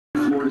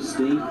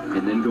State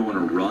and then go on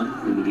a run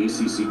in the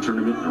ACC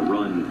tournament, a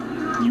run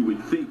you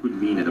would think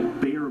would mean at a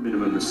bare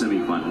minimum the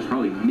semifinals,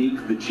 probably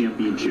make the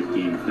championship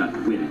game if not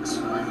win it,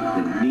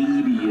 then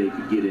maybe they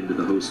could get into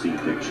the hosting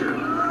picture.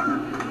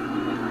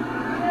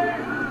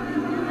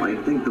 I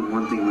think the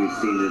one thing we've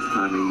seen this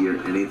time of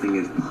year, anything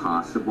is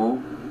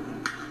possible.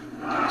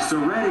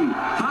 Serretti,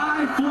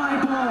 high fly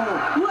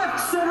ball, left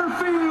center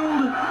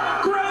field,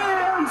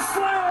 grand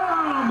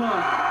slam!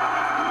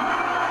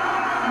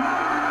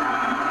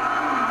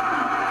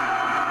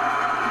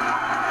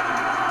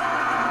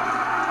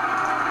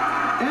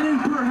 And in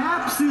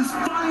perhaps his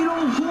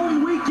final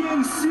home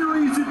weekend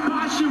series at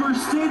Boshemer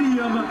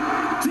Stadium,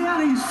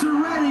 Danny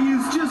Serretti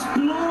has just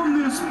blown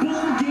this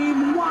ball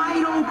game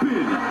wide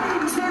open.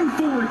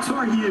 10-4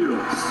 Tar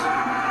Heels.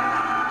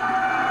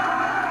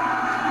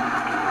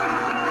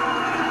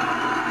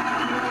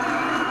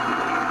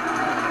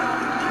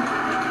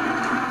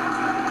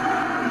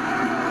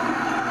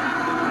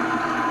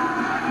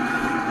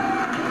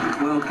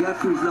 Well,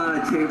 guess who's not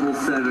a table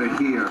setter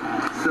here?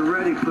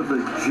 Serretti puts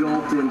a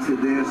jolt into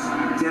this,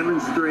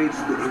 demonstrates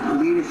the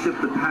leadership,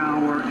 the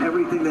power,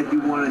 everything that you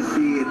want to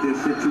see at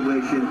this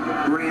situation.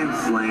 Grand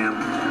slam,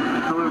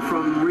 coming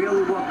from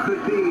really what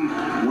could be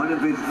one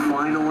of his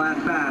final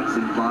at-bats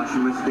in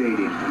Boshemer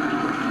Stadium.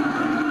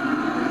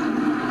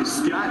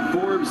 Scott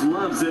Forbes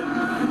loves it.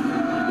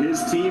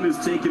 His team has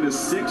taken a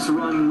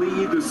 6-run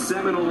lead. The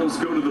Seminoles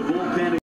go to the bullpen.